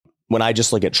when I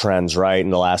just look at trends, right,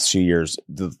 in the last few years,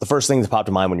 the first thing that popped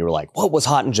to mind when you were like, what was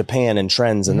hot in Japan and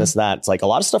trends and this, that, it's like a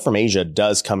lot of stuff from Asia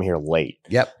does come here late.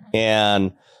 Yep.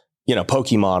 And, you know,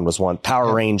 Pokemon was one,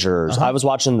 Power Rangers. I was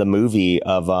watching the movie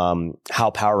of how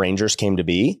Power Rangers came to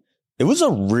be. It was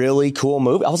a really cool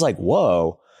movie. I was like,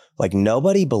 whoa, like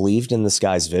nobody believed in this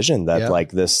guy's vision that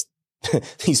like this,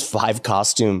 these 5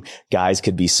 costume guys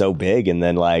could be so big. And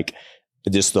then like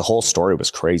just the whole story was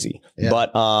crazy.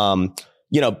 But,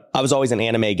 you know, I was always an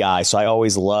anime guy, so I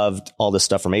always loved all this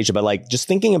stuff from Asia. But like just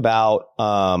thinking about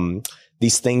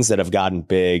these things that have gotten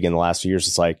big in the last few years,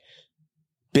 it's like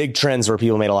big trends where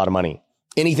people made a lot of money.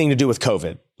 Anything to do with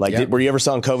COVID? Like, were you ever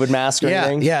selling COVID masks or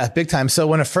anything? Yeah, big time. So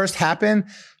when it first happened,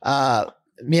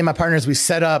 me and my partners, we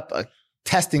set up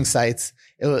testing sites.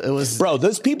 It was bro,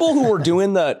 those people who were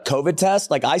doing the COVID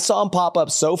test, like I saw them pop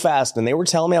up so fast, and they were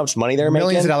telling me how much money they were making.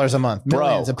 Millions of dollars a month,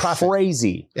 millions of profit.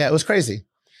 Crazy. Yeah, it was crazy.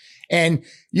 And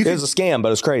it was a scam, but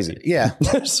it was crazy. Yeah.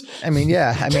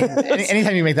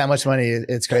 Anytime you make that much money,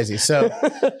 it's crazy. So,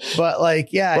 but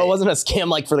like, yeah. Well, it wasn't a scam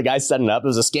like for the guy setting it up. It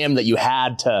was a scam that you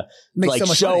had to like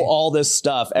show money. All this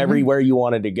stuff everywhere you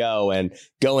wanted to go and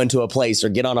go into a place or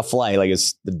get on a flight. Like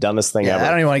it's the dumbest thing ever. I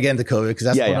don't even want to get into COVID because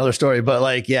that's another story. But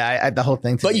like, the whole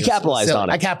thing. But you capitalized on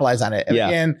it. I capitalized on it.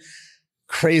 And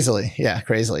crazily. Yeah,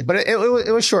 crazily. But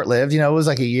it was short lived. You know, it was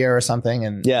like a year or something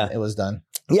and it was done.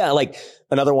 Yeah, like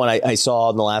another one I saw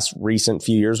in the last recent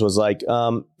few years was like, you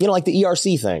know, like the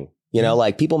ERC thing, you know,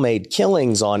 like people made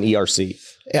killings on ERC.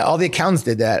 Yeah, all the accountants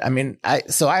did that. I mean,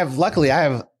 luckily I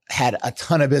have had a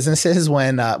ton of businesses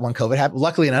when COVID happened,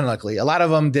 luckily and unluckily. A lot of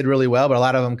them did really well, but a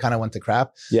lot of them kind of went to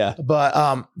crap. Yeah.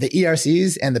 But the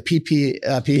ERCs and the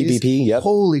PPP,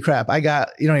 holy crap.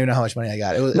 You don't even know how much money I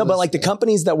got. But like the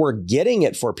companies that were getting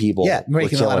it for people. Yeah,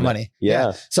 making a lot of money.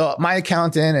 Yeah. So my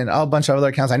accountant and a bunch of other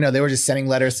accountants, I know they were just sending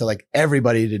letters to like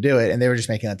everybody to do it. And they were just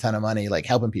making a ton of money, like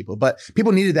helping people. But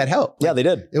people needed that help. Yeah, they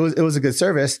did. It was a good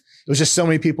service. It was just so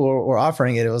many people were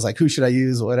offering it. It was like, who should I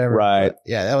use? Whatever. Right. But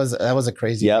yeah, that was a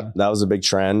crazy thing. That was a big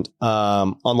trend.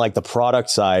 On like the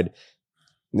product side,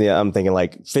 I'm thinking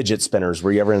like fidget spinners.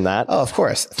 Were you ever in that? Oh, of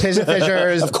course. Fidget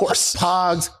spinners. Of course.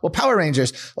 Pogs. Well, Power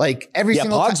Rangers. Like every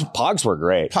single Pogs were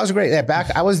great. Pogs were great.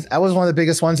 Yeah, I was one of the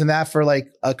biggest ones in that for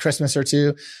like a Christmas or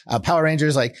two. Power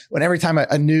Rangers, like when every time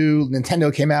a new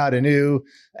Nintendo came out, a new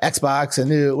Xbox, a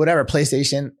new whatever,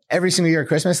 PlayStation, every single year at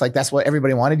Christmas, like that's what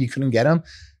everybody wanted. You couldn't get them.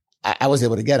 I was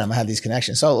able to get them. I had these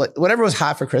connections. So like, whatever was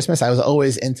hot for Christmas, I was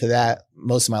always into that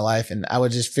most of my life. And I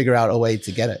would just figure out a way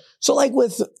to get it. So like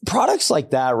with products like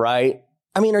that, right?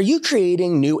 I mean, are you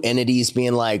creating new entities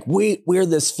being like, we're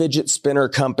this fidget spinner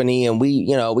company and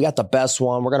we got the best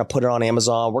one. We're going to put it on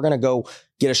Amazon. We're going to go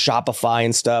get a Shopify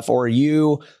and stuff. Or are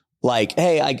you like,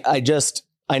 hey,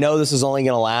 I know this is only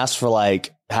going to last for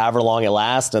like however long it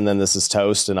lasts. And then this is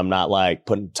toast. And I'm not like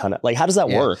putting a ton of like, how does that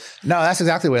work? No, that's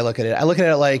exactly the way I look at it. I look at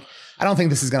it like, I don't think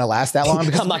this is going to last that long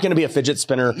because I'm not going to be a fidget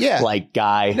spinner like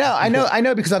guy. No, I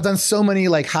know because I've done so many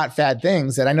like hot fad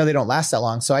things that I know they don't last that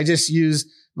long. So I just use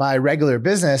my regular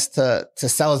business to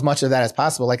sell as much of that as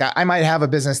possible. Like I might have a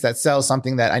business that sells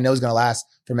something that I know is going to last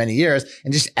for many years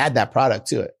and just add that product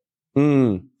to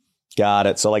it. Got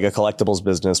it. So like a collectibles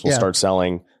business will start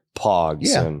selling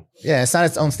Pogs. Yeah. It's not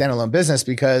its own standalone business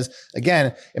because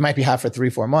again, it might be hot for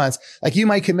 3-4 months. Like you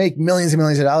could make millions and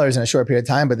millions of dollars in a short period of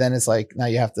time, but then it's like, now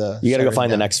you got to go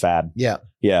find the next fad. Yeah.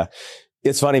 Yeah.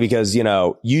 It's funny because, you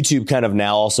know, YouTube kind of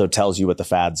now also tells you what the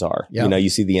fads are. You know, you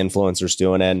see the influencers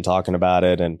doing it and talking about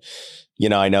it. And, you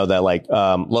know, I know that like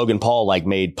Logan Paul like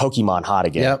made Pokemon hot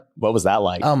again. Yep. What was that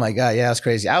like? Oh my God. Yeah, it was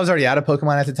crazy. I was already out of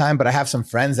Pokemon at the time, but I have some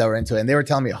friends that were into it and they were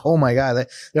telling me, oh my God,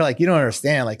 they're like, you don't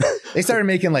understand. Like they started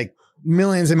making like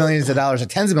millions and millions of dollars or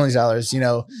tens of millions of dollars, you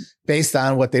know, based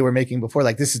on what they were making before.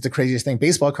 Like this is the craziest thing.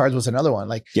 Baseball cards was another one.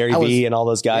 Like Gary Vee and all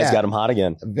those guys got them hot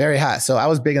again. Very hot. So I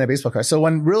was big into baseball cards. So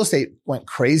when real estate went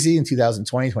crazy in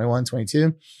 2020, 21,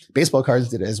 22, baseball cards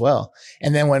did it as well.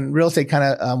 And then when real estate kind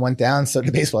of went down, so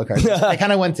did baseball cards. They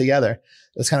kind of went together.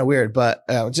 It was kind of weird, but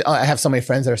I have so many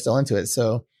friends that are still into it.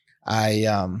 So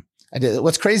I did.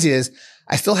 What's crazy is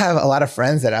I still have a lot of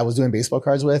friends that I was doing baseball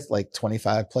cards with like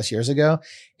 25 plus years ago.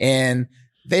 And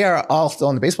they are all still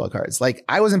in the baseball cards. Like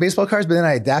I was in baseball cards, but then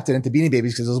I adapted into Beanie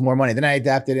Babies because it was more money. Then I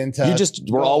adapted into. You just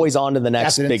were always on to the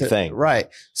next big thing. Right.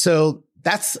 So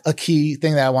that's a key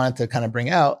thing that I wanted to kind of bring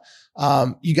out.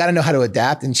 You got to know how to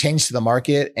adapt and change to the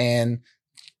market and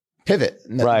pivot.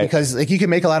 Right. Because like you can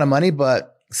make a lot of money,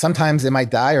 but sometimes it might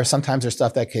die or sometimes there's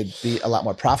stuff that could be a lot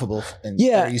more profitable in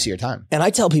better use of your time. And I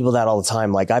tell people that all the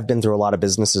time. Like I've been through a lot of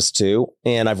businesses too.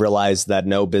 And I've realized that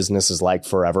no business is like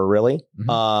forever really.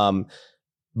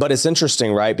 But it's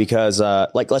interesting, right? Because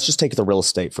like, let's just take the real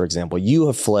estate, for example. You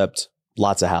have flipped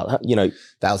lots of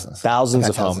houses, thousands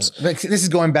of homes. This is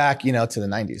going back, to the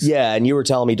 90s. Yeah. And you were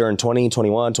telling me during 20,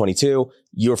 21, 22,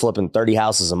 you were flipping 30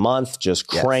 houses a month, just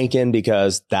cranking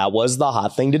because that was the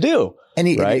hot thing to do.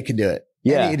 Any idiot could do it.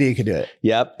 Yeah. Any idiot could do it.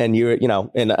 Yep. And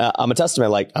and I'm a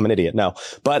testament, like I'm an idiot. No,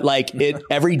 but like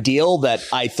every deal that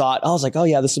I thought, I was like, oh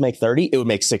yeah, this would make 30. It would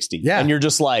make 60. Yeah. And you're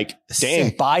just like,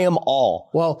 dang, buy them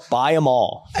all. Well, buy them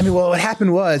all. I mean, what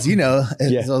happened was,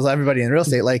 as well as everybody in real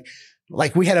estate,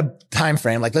 like we had a time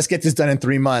frame, like let's get this done in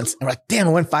 3 months. And we're like, damn,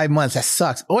 it went 5 months. That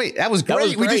sucks. Oh wait, that was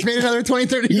great. We just made another 20,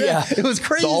 30 grand. Yeah. It was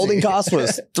crazy. The holding cost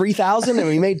was 3,000 and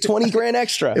we made 20 grand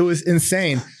extra. It was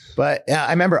insane. But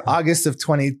I remember August of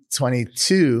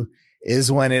 2022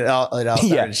 is when it all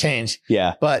started to change.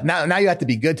 Yeah. But now you have to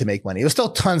be good to make money. There's still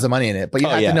tons of money in it, but you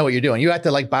have to know what you're doing. You have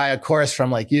to like buy a course from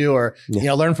like you or,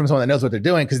 learn from someone that knows what they're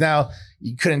doing. Cause now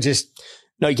you couldn't just.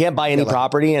 No, you can't buy any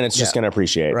property and it's just going to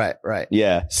appreciate. Right.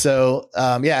 Yeah. So,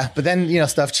 but then,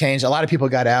 stuff changed. A lot of people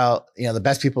got out, the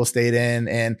best people stayed in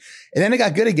and then it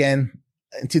got good again.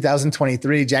 In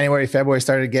 2023, January, February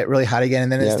started to get really hot again. And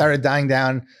then it started dying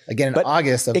down again in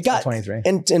August of 2023.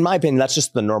 And in my opinion, that's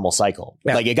just the normal cycle.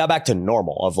 Yeah. Like it got back to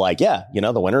normal of like, the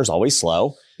winter's always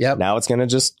slow. Yep. Now it's going to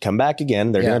just come back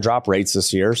again. They're going to drop rates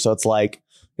this year. So it's like,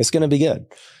 it's going to be good.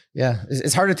 Yeah.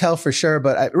 It's hard to tell for sure,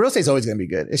 but real estate is always going to be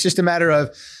good. It's just a matter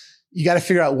of, you got to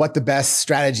figure out what the best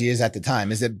strategy is at the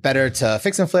time. Is it better to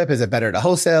fix and flip? Is it better to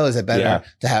wholesale? Is it better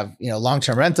to have,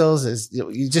 long-term rentals?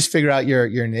 You just figure out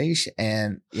your niche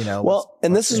and, Well,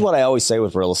 and this is what I always say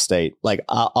with real estate. Like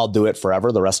I'll do it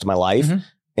forever, the rest of my life. Mm-hmm.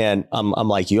 And I'm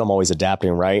like you, I'm always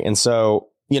adapting. Right. And so,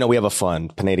 we have a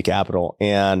fund, Pineda Capital,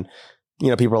 and,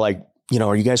 people are like,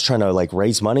 are you guys trying to like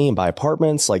raise money and buy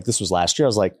apartments? Like this was last year. I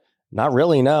was like, not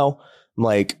really. No, I'm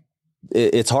like,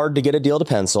 it's hard to get a deal to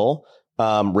pencil.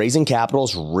 Raising capital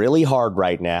is really hard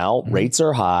right now. Mm-hmm. Rates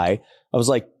are high. I was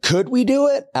like, could we do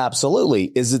it? Absolutely.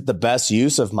 Is it the best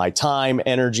use of my time,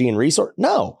 energy, and resource?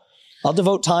 No. I'll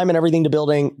devote time and everything to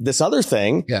building this other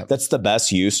thing that's the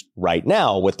best use right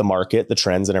now with the market, the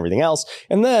trends, and everything else.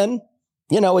 And then,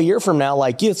 a year from now,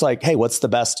 like you, it's like, hey, what's the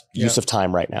best use of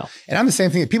time right now? And I'm the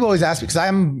same thing. People always ask me because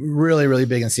I'm really, really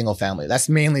big in single family. That's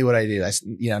mainly what I do. That's,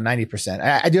 90%.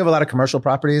 I do have a lot of commercial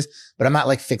properties, but I'm not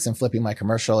like fix and flipping my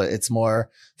commercial. It's more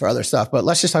for other stuff. But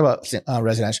let's just talk about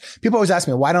residential. People always ask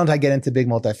me, why don't I get into big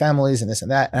multifamilies and this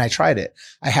and that? And I tried it.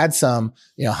 I had some,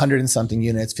 100 and something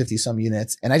units, 50 some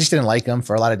units, and I just didn't like them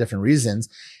for a lot of different reasons.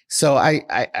 So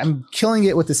I'm killing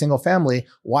it with the single family.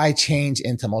 Why change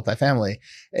into multifamily?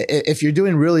 If you're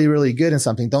doing really, really good in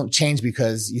something, don't change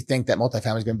because you think that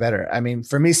multifamily is going to be better. I mean,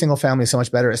 for me, single family is so much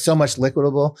better. It's so much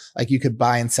liquidable. Like you could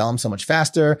buy and sell them so much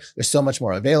faster. There's so much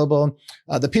more available.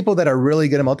 The people that are really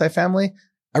good at multifamily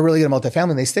are really good at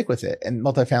multifamily and they stick with it. And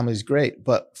multifamily is great.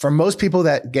 But for most people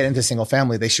that get into single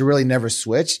family, they should really never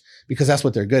switch because that's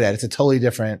what they're good at. It's a totally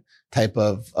different type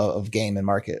of game and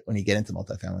market when you get into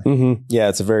multifamily. Mm-hmm. Yeah,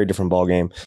 it's a very different ball game.